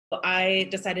I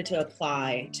decided to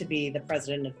apply to be the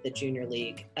president of the Junior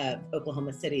League of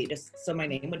Oklahoma City, just so my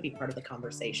name would be part of the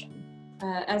conversation.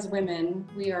 As women,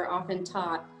 we are often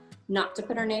taught not to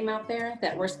put our name out there,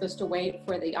 that we're supposed to wait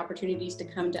for the opportunities to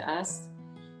come to us.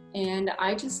 And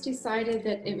I just decided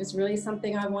that it was really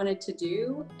something I wanted to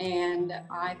do. And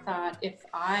I thought, if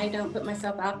I don't put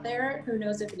myself out there, who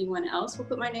knows if anyone else will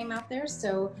put my name out there.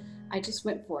 So I just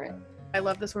went for it. I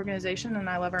love this organization and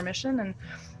I love our mission, and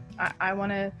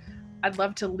I'd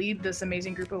love to lead this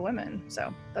amazing group of women.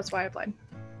 So that's why I applied.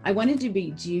 I wanted to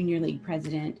be Junior League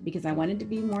president because I wanted to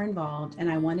be more involved,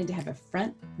 and I wanted to have a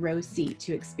front row seat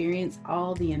to experience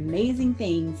all the amazing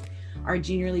things our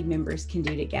Junior League members can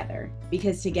do together,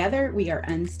 because together we are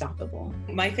unstoppable.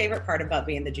 My favorite part about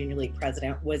being the Junior League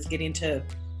president was getting to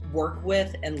work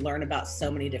with and learn about so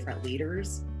many different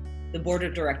leaders. The board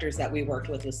of directors that we worked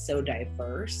with was so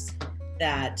diverse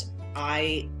that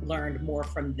I learned more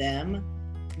from them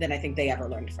than I think they ever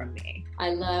learned from me. I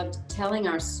loved telling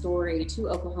our story to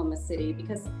Oklahoma City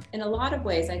because in a lot of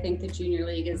ways, I think the Junior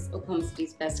League is Oklahoma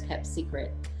City's best kept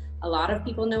secret. A lot of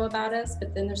people know about us,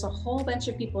 but then there's a whole bunch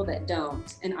of people that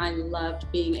don't. And I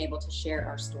loved being able to share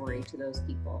our story to those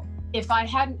people. If I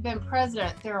hadn't been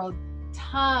president, there are a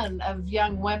ton of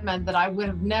young women that I would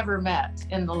have never met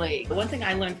in the league. The one thing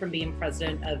I learned from being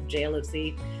president of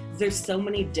JLOC is there's so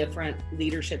many different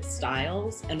leadership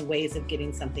styles and ways of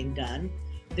getting something done.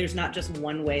 There's not just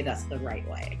one way that's the right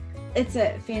way. It's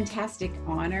a fantastic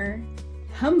honor,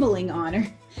 humbling honor,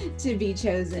 to be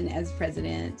chosen as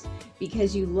president,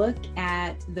 because you look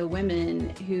at the women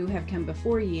who have come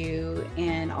before you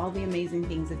and all the amazing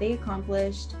things that they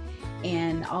accomplished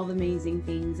and all the amazing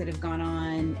things that have gone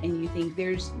on, and you think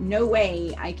there's no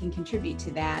way I can contribute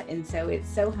to that. And so it's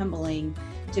so humbling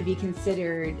to be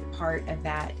considered part of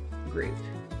that group.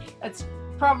 It's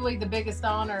probably the biggest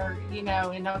honor,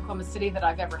 in Oklahoma City that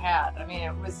I've ever had. I mean,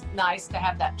 it was nice to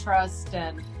have that trust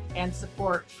and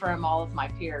support from all of my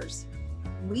peers.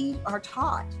 We are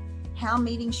taught how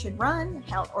meetings should run,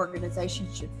 how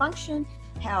organizations should function,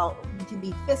 how to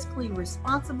be fiscally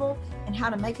responsible, and how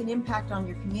to make an impact on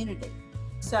your community.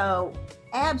 So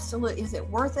absolutely, is it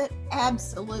worth it?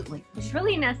 Absolutely. There's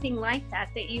really nothing like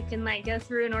that you can go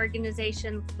through an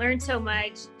organization, learn so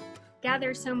much,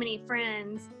 gather so many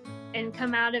friends, and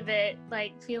come out of it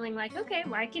feeling okay,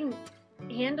 well, I can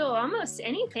handle almost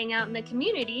anything out in the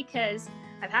community because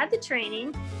I've had the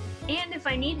training, and if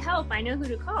I need help, I know who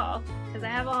to call because I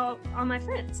have all my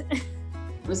friends. It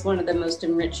was one of the most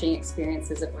enriching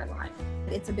experiences of my life.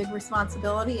 It's a big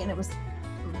responsibility, and it was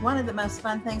one of the most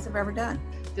fun things I've ever done.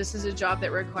 This is a job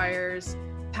that requires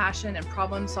passion and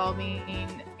problem solving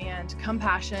and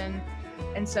compassion.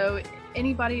 And so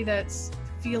anybody that's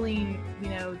feeling,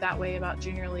 that way about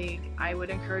Junior League, I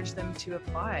would encourage them to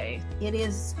apply. It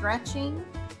is stretching,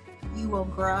 you will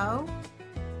grow,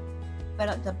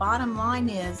 but the bottom line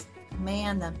is,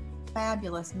 man, the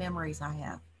fabulous memories I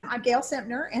have. I'm Gail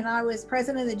Sempner, and I was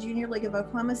president of the Junior League of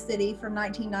Oklahoma City from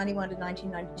 1991 to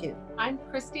 1992. I'm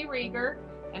Christy Rieger,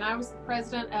 and I was the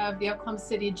president of the Oklahoma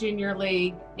City Junior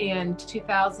League in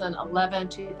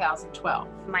 2011-2012.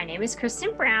 My name is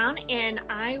Kristen Brown, and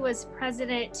I was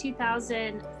president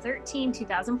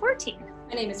 2013-2014.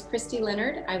 My name is Christy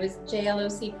Leonard. I was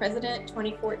JLOC president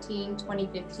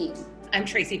 2014-2015. I'm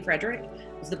Tracy Frederick.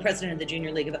 I was the president of the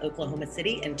Junior League of Oklahoma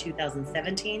City in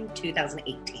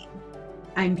 2017-2018.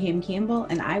 I'm Pam Campbell,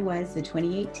 and I was the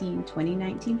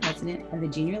 2018-2019 president of the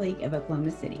Junior League of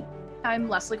Oklahoma City. I'm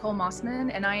Leslie Cole Mossman,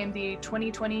 and I am the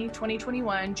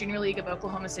 2020-2021 Junior League of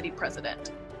Oklahoma City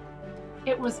president.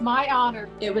 It was my honor.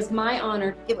 It was my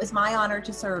honor. It was my honor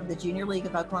to serve the Junior League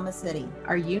of Oklahoma City.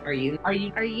 Are you? Are you? Are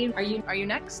you? Are you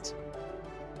next?